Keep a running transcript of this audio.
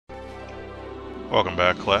Welcome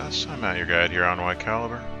back, class. I'm Matt, your guide here on White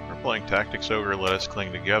Caliber. We're playing Tactics Ogre, Let Us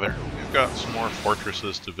Cling Together. We've got some more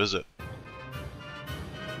fortresses to visit.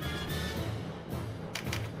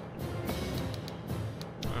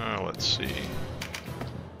 Let's see.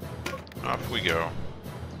 Off we go.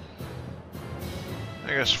 I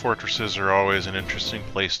guess fortresses are always an interesting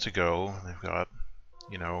place to go. They've got,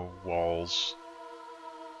 you know, walls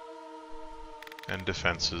and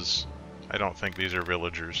defenses. I don't think these are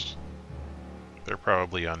villagers. They're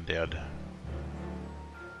probably undead.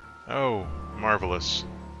 Oh, marvelous.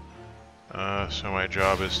 So my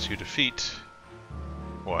job is to defeat...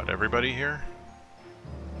 what, everybody here?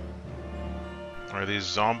 Are these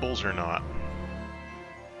zombies or not?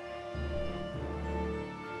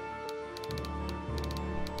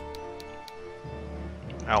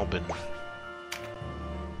 Albin.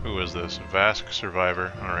 Who is this? Vask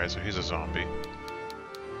survivor. Alright, so he's a zombie.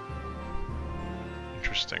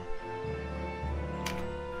 Interesting.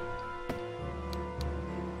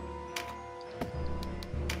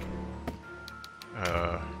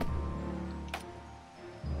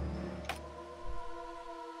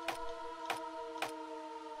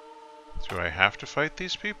 Do I have to fight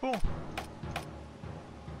these people?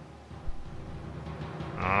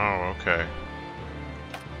 Oh, okay.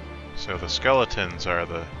 So the skeletons are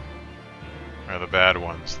the bad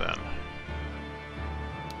ones then.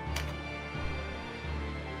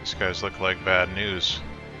 These guys look like bad news.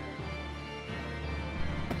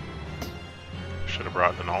 Should have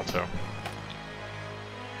brought an alto.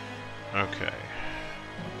 Okay.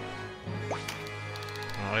 Well,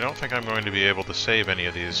 I don't think I'm going to be able to save any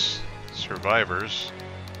of these survivors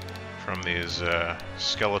from these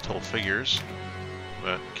skeletal figures,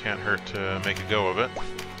 but can't hurt to make a go of it.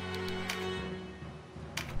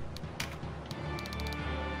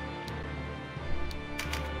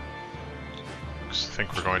 I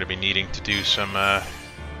think we're going to be needing to do some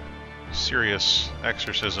serious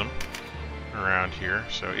exorcism around here,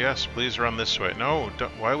 so yes, please run this way. No,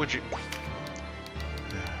 don't, why would you...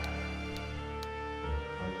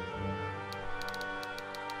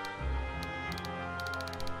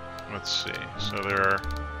 Let's see, so there are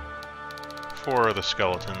 4 of the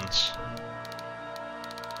skeletons.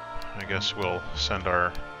 I guess we'll send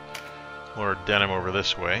our Lord Denim over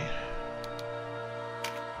this way.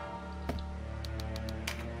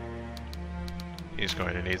 He's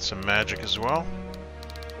going to need some magic as well.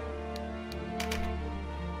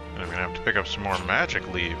 And I'm going to have to pick up some more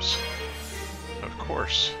magic leaves. Of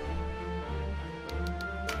course.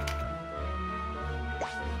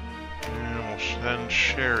 Send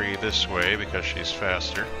Sherry this way because she's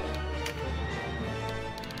faster.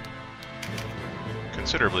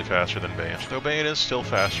 Considerably faster than Bane, though Bane is still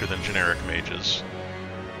faster than generic mages.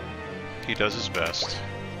 He does his best.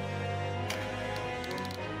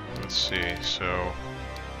 Let's see, so...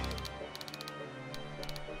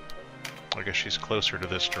 I guess she's closer to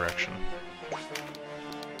this direction.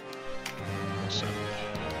 Send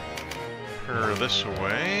her this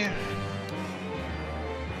way.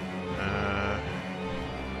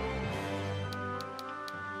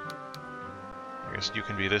 You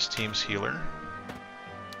can be this team's healer.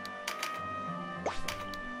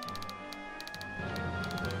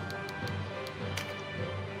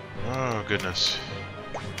 Oh, goodness.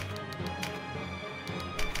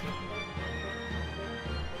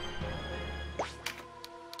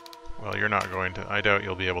 Well, you're not going to... I doubt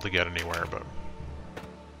you'll be able to get anywhere, but...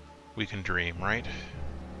 we can dream, right?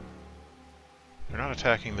 They're not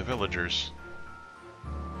attacking the villagers.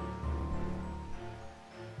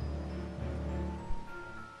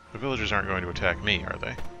 The villagers aren't going to attack me, are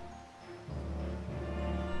they?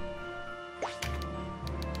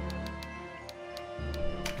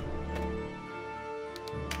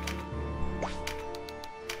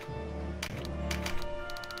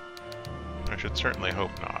 I should certainly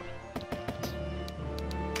hope not.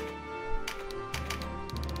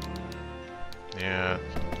 Yeah.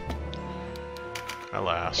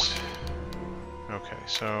 Alas. Okay,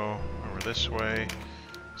 so over this way.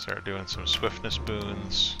 Start doing some swiftness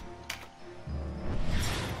boons.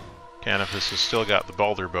 Canopus has still got the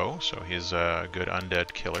Balder Bow, so he's a good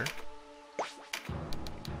undead killer.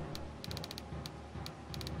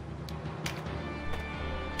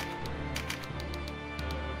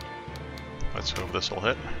 Let's hope this will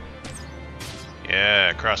hit.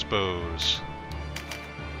 Yeah, crossbows.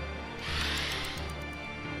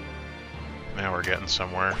 Now we're getting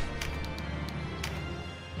somewhere.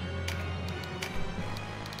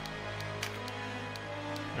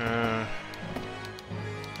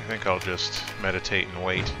 I think I'll just meditate and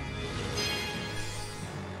wait.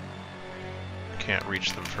 Can't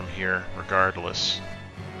reach them from here, regardless.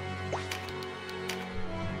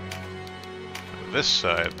 this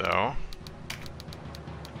side, though.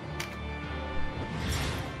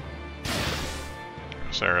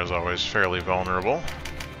 Sarah's always fairly vulnerable.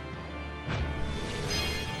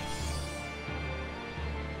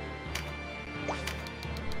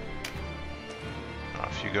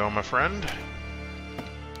 Off you go, my friend.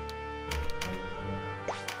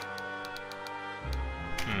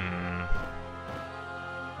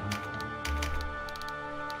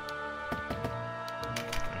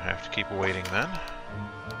 I have to keep waiting then.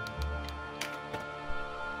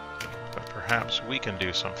 But perhaps we can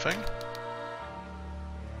do something.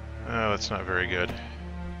 Oh, that's not very good.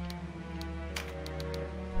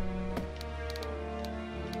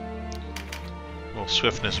 We'll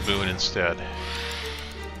swiftness boon instead,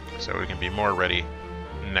 so we can be more ready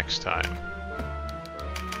next time.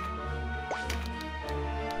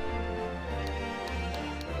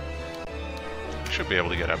 Should be able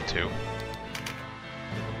to get up 2.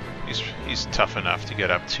 He's tough enough to get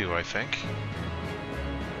up 2, I think.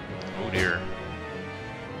 Oh dear.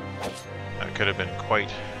 That could have been quite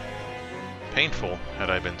painful had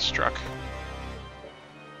I been struck.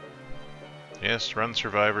 Yes, run,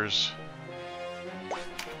 survivors.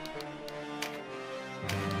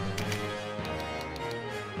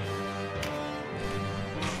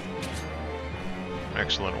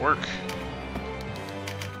 Excellent work.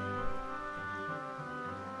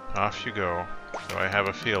 Off you go. So I have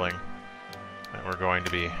a feeling that we're going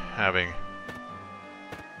to be having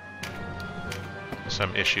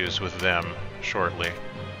some issues with them shortly.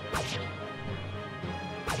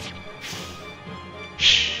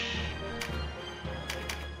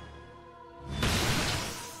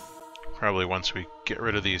 Probably once we get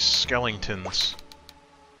rid of these skeletons,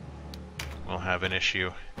 we'll have an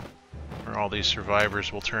issue where all these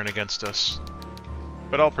survivors will turn against us.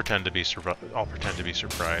 But I'll pretend to be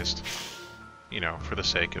surprised, you know, for the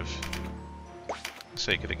sake of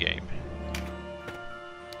the game.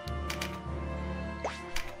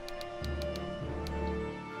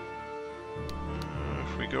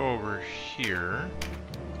 If we go over here,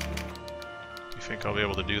 do you think I'll be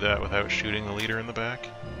able to do that without shooting the leader in the back?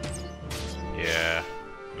 Yeah,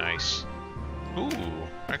 nice. Ooh,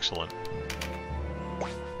 excellent.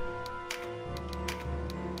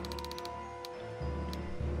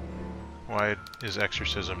 Why is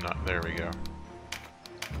exorcism not... There we go.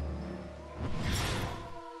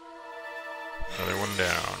 Another one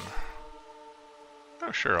down.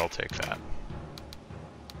 Oh, sure, I'll take that.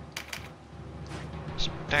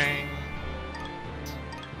 Dang.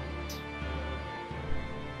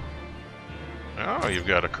 Oh, you've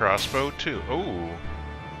got a crossbow too. Oh,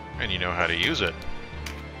 and you know how to use it.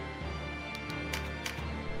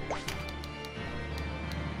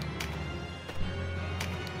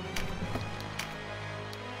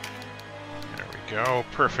 There we go.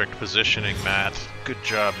 Perfect positioning, Matt. Good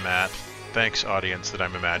job, Matt. Thanks, audience that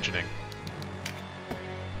I'm imagining.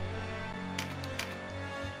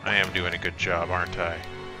 I am doing a good job, aren't I?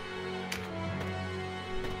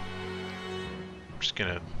 I'm just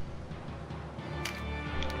gonna...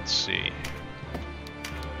 Let's see.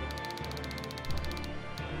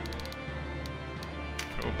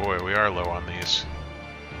 Oh boy, we are low on these.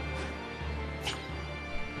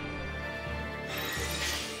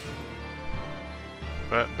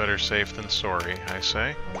 But better safe than sorry, I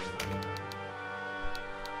say.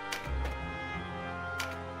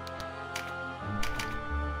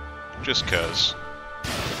 Just 'cause.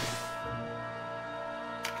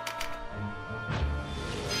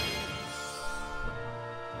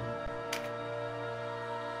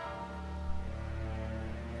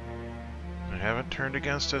 They haven't turned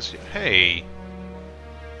against us yet. Hey!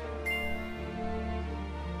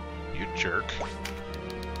 You jerk.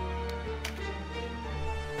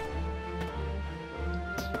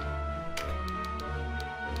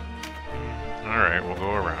 Alright, we'll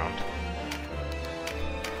go around.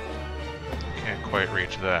 Can't quite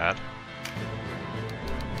reach that.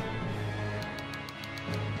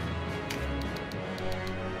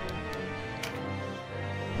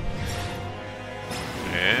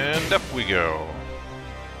 And up we go.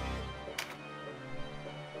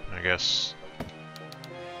 I guess...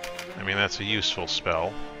 I mean, that's a useful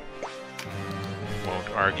spell. Won't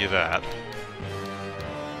argue that.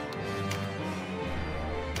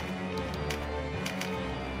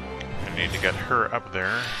 I need to get her up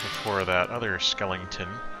there before that other skeleton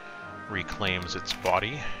reclaims its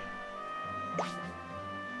body.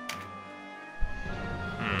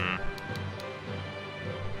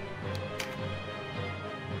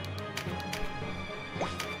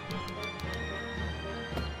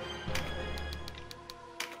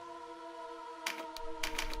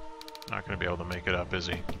 Not going to be able to make it up, is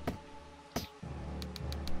he?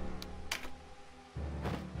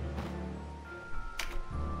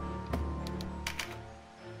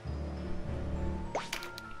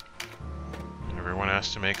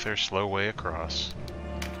 make their slow way across.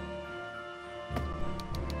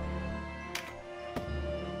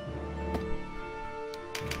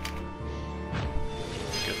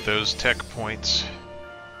 Get those tech points.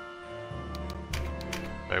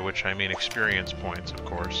 By which I mean experience points, of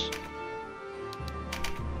course.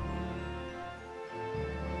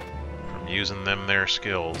 From using their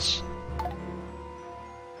skills.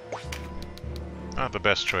 Not the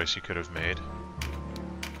best choice you could have made.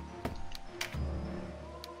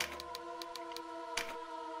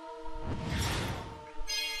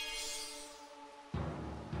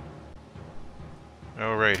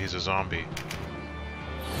 Oh right, he's a zombie.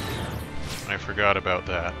 I forgot about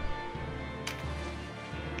that.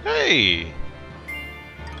 Hey!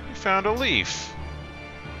 You found a leaf!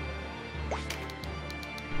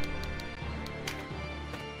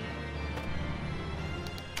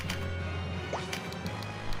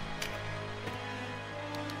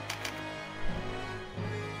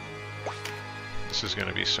 This is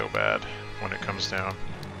gonna be so bad when it comes down.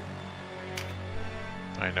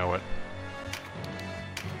 I know it.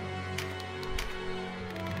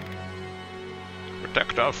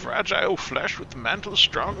 Protect our fragile flesh with the mantle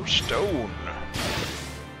strong of stone.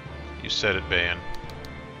 You said it, Bayan.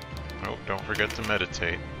 Oh, don't forget to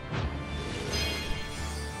meditate.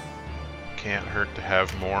 Can't hurt to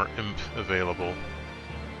have more imp available.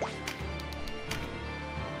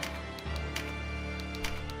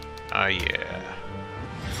 Ah yeah.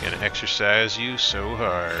 Gonna exercise you so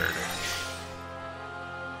hard.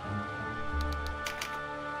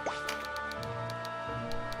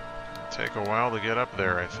 Take a while to get up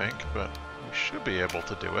there, I think, but we should be able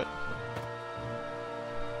to do it.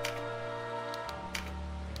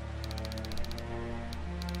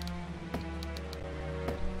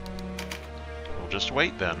 We'll just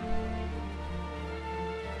wait then.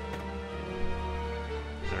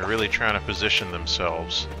 They're really trying to position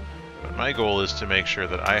themselves, but my goal is to make sure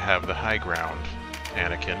that I have the high ground,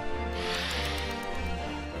 Anakin.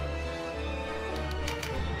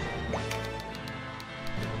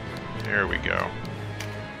 There we go.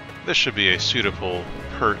 This should be a suitable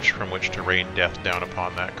perch from which to rain death down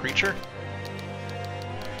upon that creature.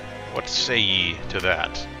 What say ye to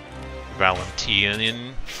that,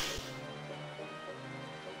 Valentinian?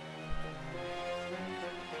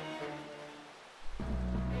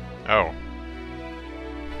 Oh.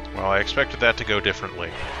 Well, I expected that to go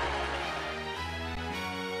differently.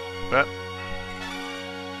 But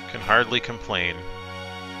can hardly complain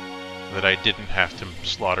that I didn't have to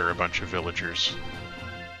slaughter a bunch of villagers.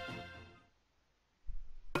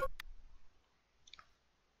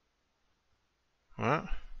 What?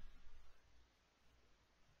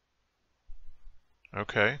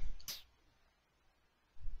 Okay.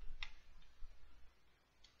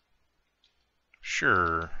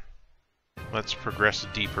 Sure. Let's progress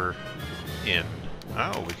deeper in.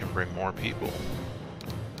 Oh, we can bring more people.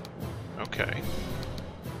 Okay.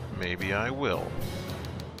 Maybe I will.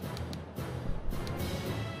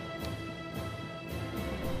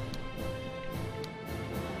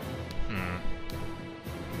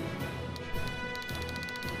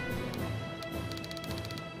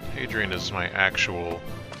 Adrian is my actual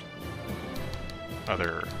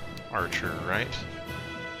other archer, right?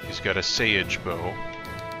 He's got a sage bow.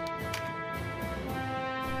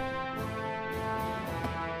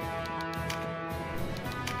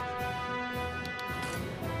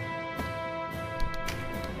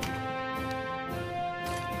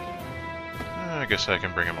 I guess I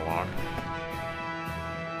can bring him along.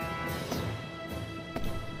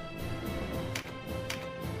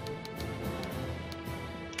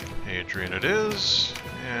 Adrian it is,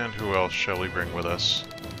 and who else shall we bring with us?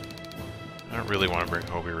 I don't really want to bring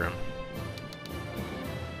Ogre.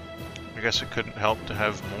 I guess it couldn't help to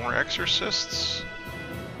have more exorcists?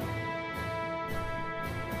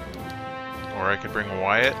 Or I could bring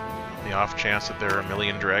Wyatt, on the off chance that there are a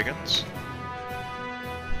million dragons.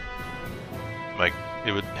 Like,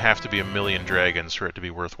 it would have to be a million dragons for it to be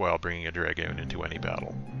worthwhile bringing a dragoon into any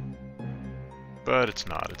battle. But it's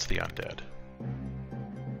not, it's the undead.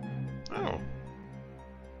 Oh.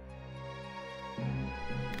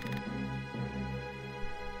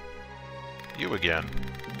 You again.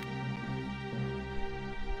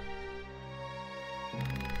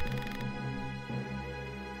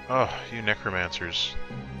 Oh, you necromancers.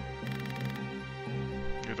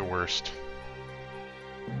 You're the worst.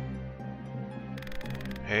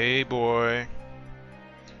 Hey, boy.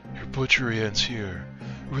 Your butchery ends here.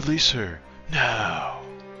 Release her, now!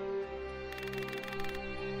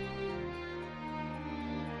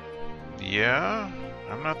 Yeah?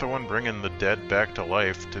 I'm not the one bringing the dead back to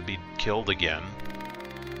life to be killed again.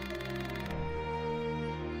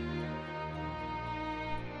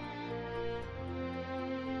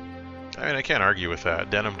 I mean, I can't argue with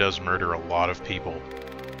that. Denim does murder a lot of people.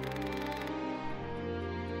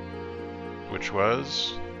 Which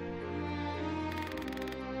was...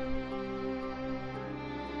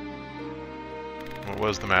 what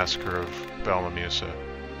was the massacre of Balmamusa?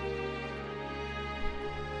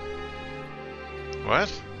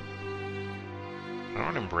 What? I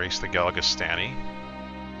don't embrace the Galgastani.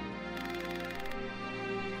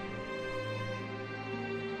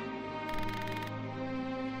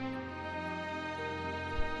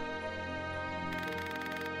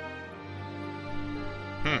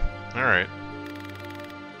 Alright.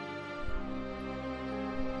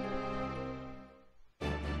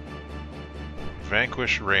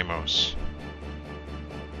 Vanquish Ramos.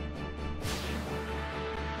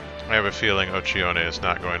 I have a feeling Ochione is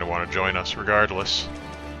not going to want to join us regardless.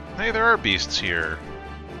 Hey, there are beasts here.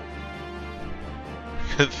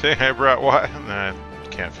 Good thing I brought nah,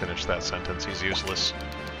 can't finish that sentence. He's useless.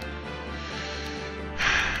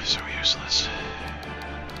 So useless.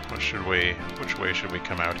 Which way should we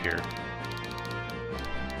come out here?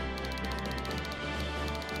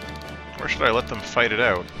 Or should I let them fight it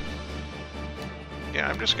out? Yeah,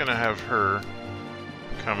 I'm just gonna have her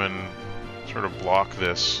come and sort of block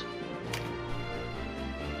this.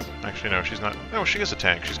 Actually, no, she's not. No, she is a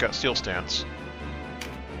tank. She's got steel stance.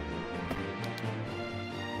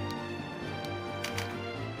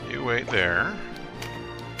 You wait there.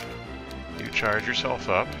 You charge yourself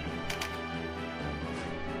up.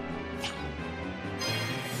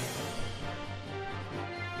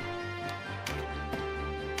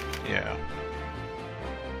 Yeah.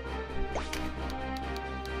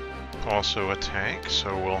 Also a tank,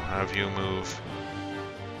 so we'll have you move.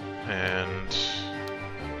 And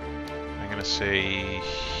I'm gonna say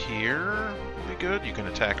here will be good. You can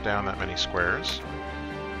attack down that many squares.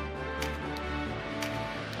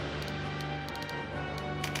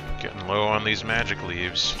 Getting low on these magic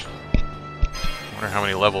leaves. Wonder how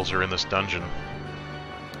many levels are in this dungeon.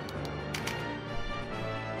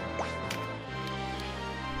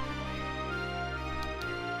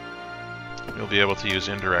 You'll be able to use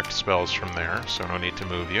indirect spells from there, so no need to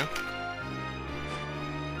move you.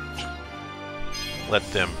 Let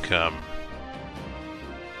them come.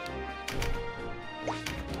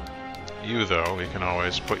 You, though, we can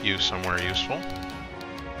always put you somewhere useful.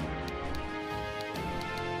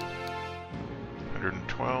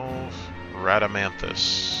 112.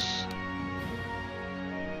 Radamanthus.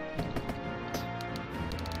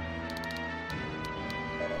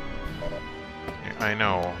 I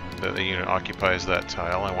know that the unit occupies that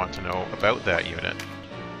tile. I want to know about that unit.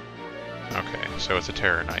 Okay, so it's a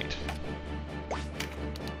Terror Knight.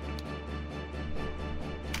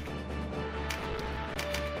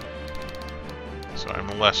 So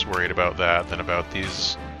I'm less worried about that than about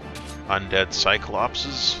these undead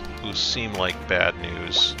Cyclopses, who seem like bad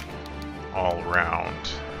news all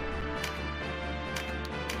around.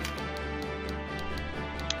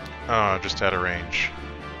 Oh, just out of range.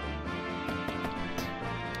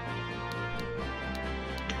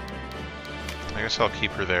 I guess I'll keep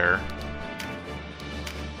her there.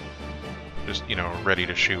 Just, you know, ready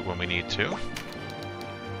to shoot when we need to.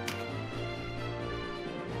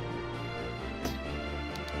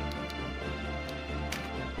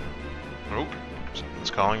 Oh, someone's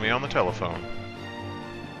calling me on the telephone.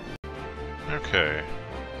 Okay.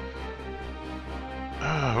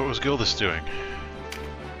 What was Gildas doing?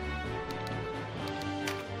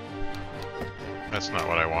 That's not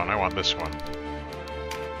what I want. I want this one.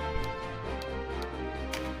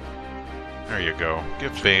 There you go.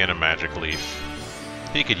 Give Bane a magic leaf.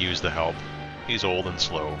 He could use the help. He's old and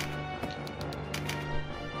slow.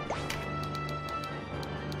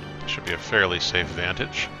 Should be a fairly safe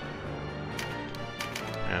vantage.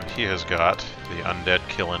 And he has got the undead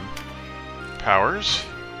killing powers.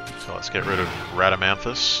 So let's get rid of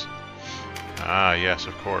Radamanthus. Ah, yes,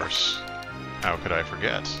 of course. How could I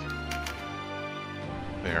forget?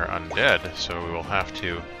 They are undead, so we will have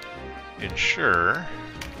to ensure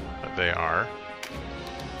that they are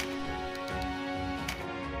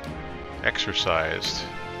exercised.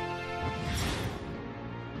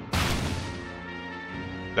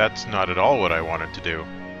 That's not at all what I wanted to do.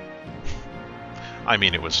 I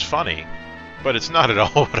mean, it was funny, but it's not at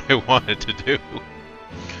all what I wanted to do.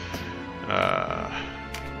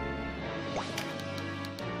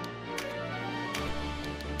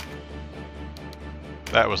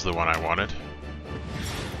 That was the one I wanted.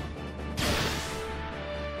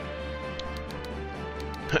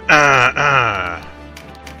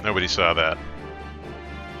 Nobody saw that.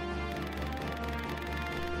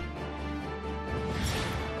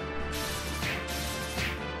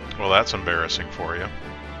 Well, that's embarrassing for you.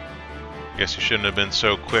 guess you shouldn't have been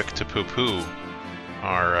so quick to poo-poo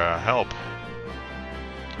our help.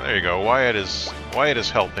 There you go. Wyatt is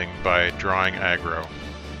helping by drawing aggro.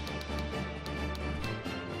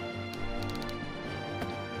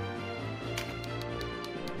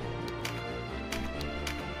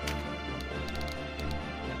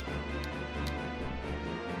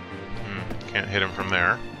 Can't hit him from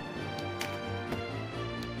there.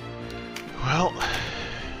 Well,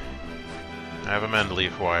 have a mend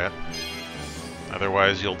leaf, Wyatt.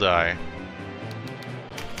 Otherwise you'll die.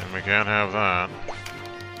 And we can't have that.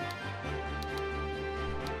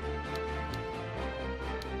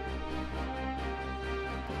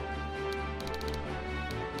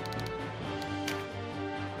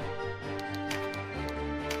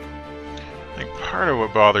 I think part of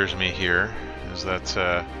what bothers me here is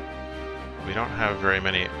that we don't have very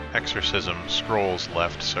many exorcism scrolls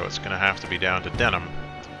left, so it's going to have to be down to Denim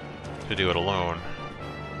to do it alone.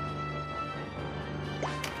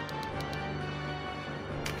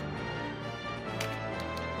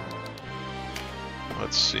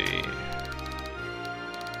 Let's see.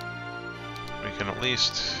 We can at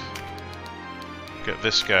least get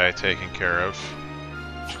this guy taken care of.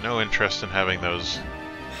 No interest in having those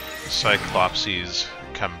Cyclopses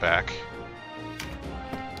come back.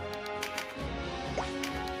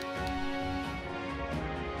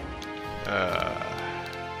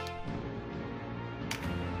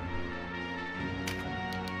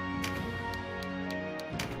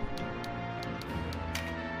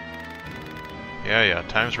 Yeah,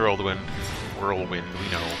 time's whirlwind, we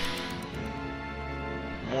know.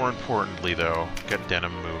 More importantly, though, get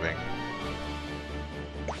Denim moving.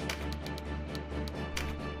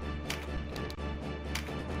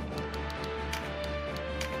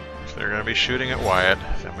 If they're gonna be shooting at Wyatt,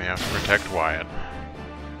 then we have to protect Wyatt.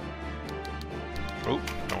 Oh,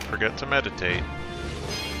 don't forget to meditate.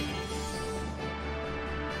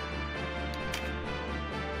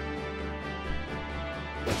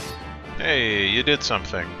 Hey, you did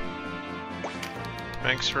something.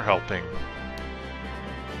 Thanks for helping.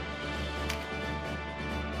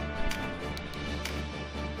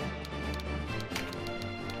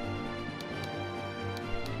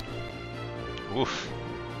 Oof.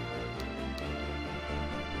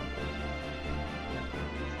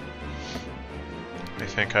 I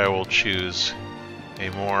think I will choose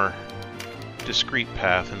a more discreet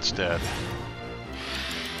path instead.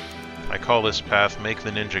 I call this path Make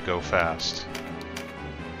the Ninja Go Fast.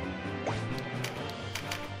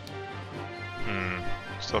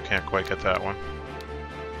 Still can't quite get that one.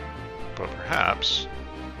 But perhaps...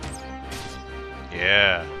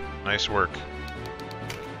 Yeah, nice work.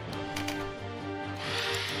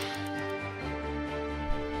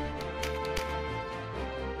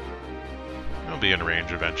 I'll be in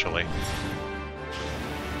range eventually.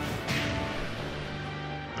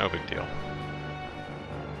 No big deal.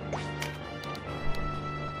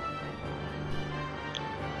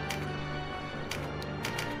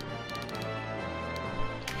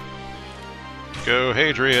 Go,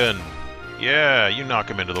 Hadrian! Yeah, you knock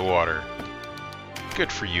him into the water.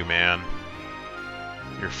 Good for you, man.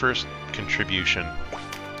 Your first contribution.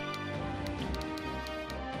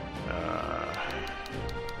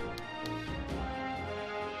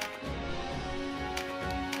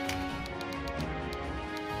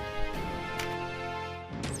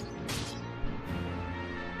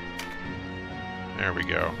 There we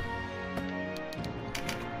go.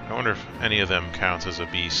 I wonder if any of them counts as a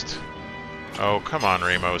beast. Oh, come on,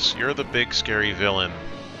 Ramos. You're the big, scary villain.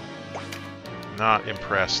 Not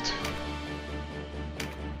impressed.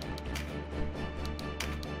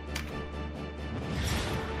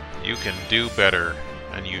 You can do better,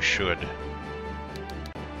 and you should.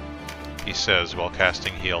 He says while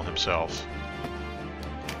casting heal himself.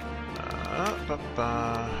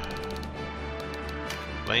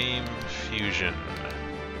 Flame fusion.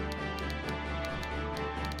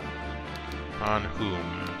 On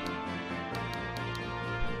whom?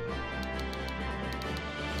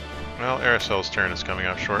 Well, Aracel's turn is coming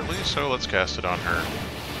up shortly, so let's cast it on her.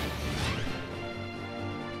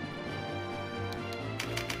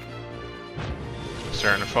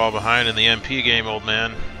 Starting to fall behind in the MP game, old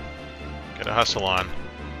man. Get a hustle on.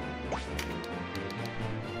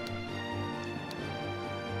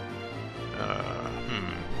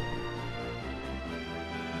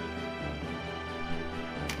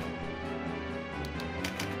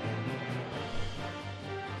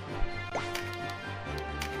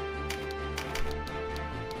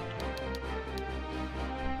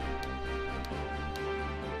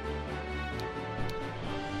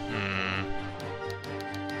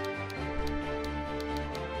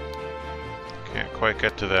 Can't quite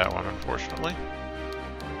get to that one, unfortunately.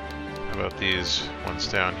 How about these ones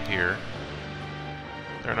down here?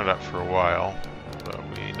 They're not up for a while, but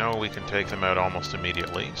we know we can take them out almost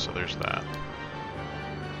immediately, so there's that.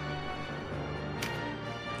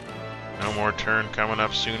 No more turn coming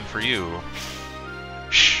up soon for you.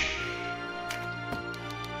 Shh.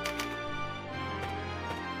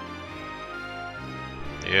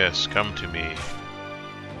 Yes, come to me.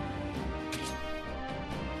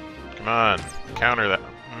 Come on, counter that.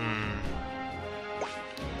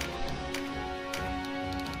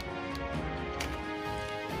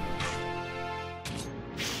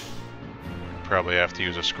 Probably have to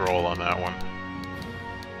use a scroll on that one.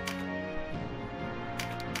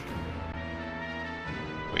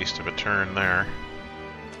 Waste of a turn there.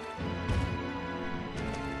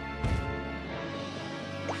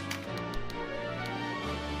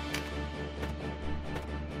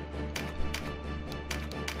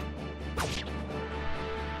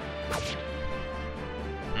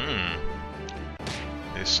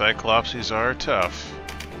 These Cyclopses are tough.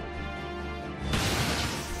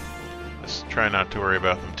 Let's try not to worry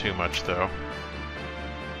about them too much, though.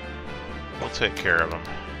 We'll take care of them.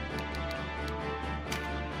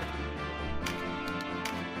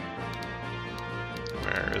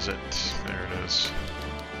 Where is it? There it is.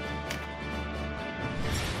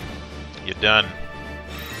 You done.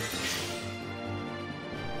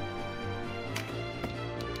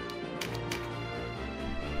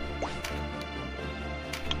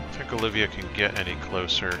 I don't think Olivia can get any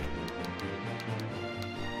closer.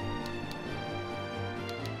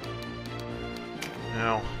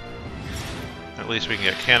 Well, at least we can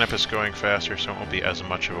get Canopus going faster, so it won't be as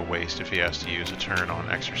much of a waste if he has to use a turn on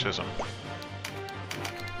Exorcism.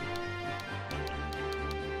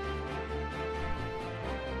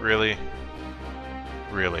 Really?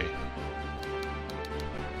 Really?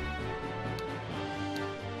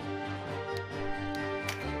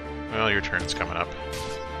 Well, your turn's coming up.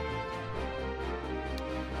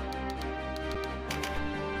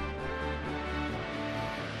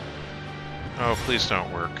 Oh, please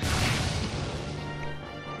don't work.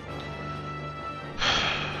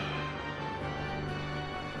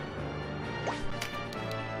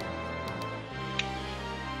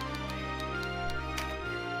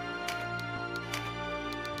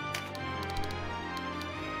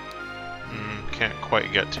 Can't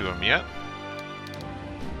quite get to him yet,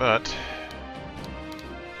 but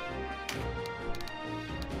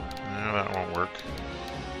no, that won't work.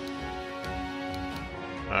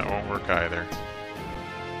 That won't work either.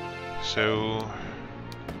 So,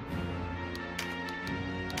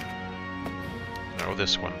 no,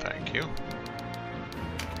 this one, thank you.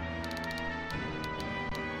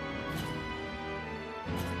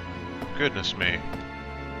 Goodness me.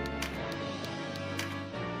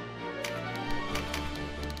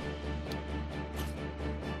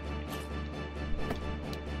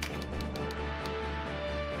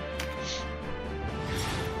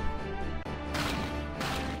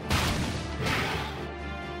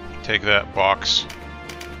 Take that, box.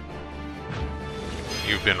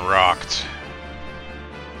 You've been rocked.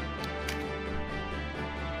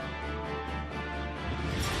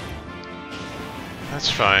 That's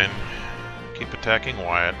fine. Keep attacking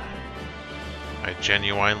Wyatt. I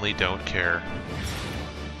genuinely don't care.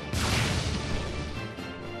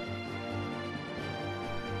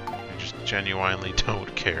 I just genuinely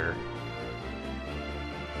don't care.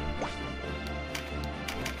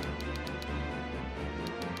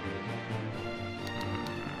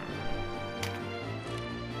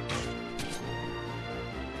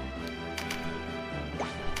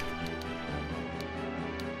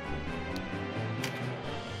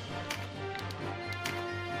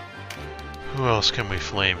 Who else can we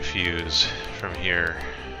flame fuse from here?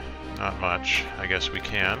 Not much. I guess we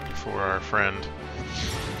can for our friend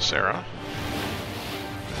Sarah.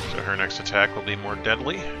 So her next attack will be more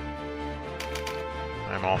deadly.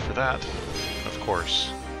 I'm all for that, of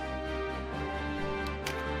course.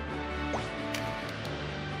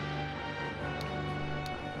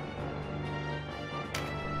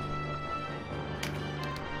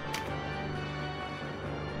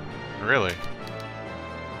 Really?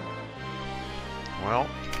 Well,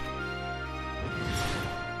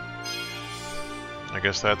 I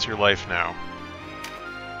guess that's your life now.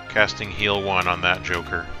 Casting heal 1 on that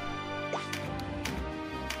Joker.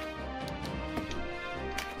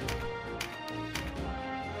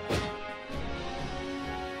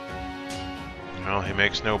 Well, he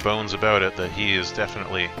makes no bones about it that he is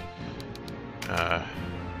definitely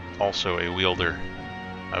also a wielder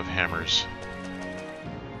of hammers.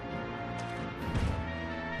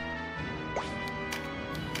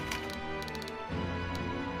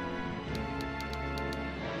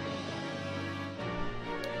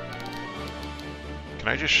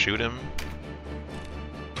 I just shoot him?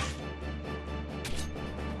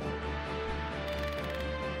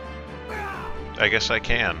 I guess I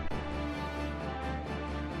can.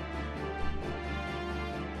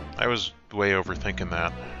 I was way overthinking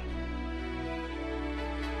that.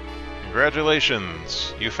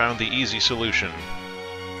 Congratulations! You found the easy solution.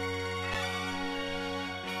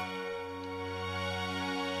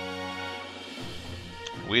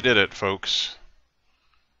 We did it, folks.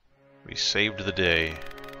 We saved the day.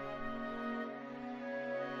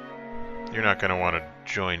 You're not gonna want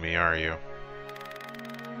to join me, are you?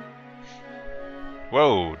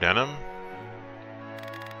 Whoa, Denim.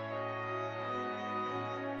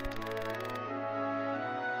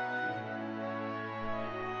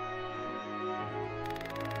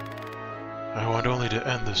 I want only to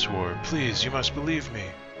end this war. Please, you must believe me.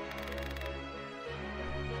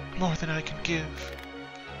 More than I can give.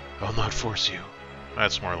 I'll not force you.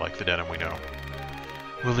 That's more like the Denim we know.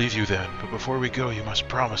 We'll leave you then, but before we go, you must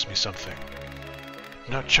promise me something.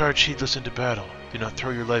 Do not charge heedless into battle. Do not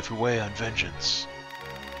throw your life away on vengeance.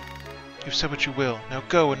 You've said what you will. Now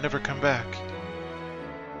go and never come back.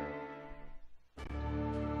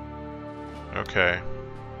 Okay.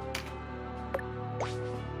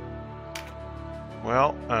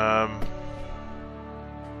 Well,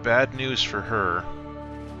 bad news for her.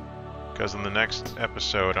 Because in the next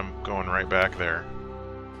episode, I'm going right back there.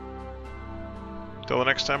 Till the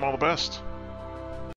next time, all the best.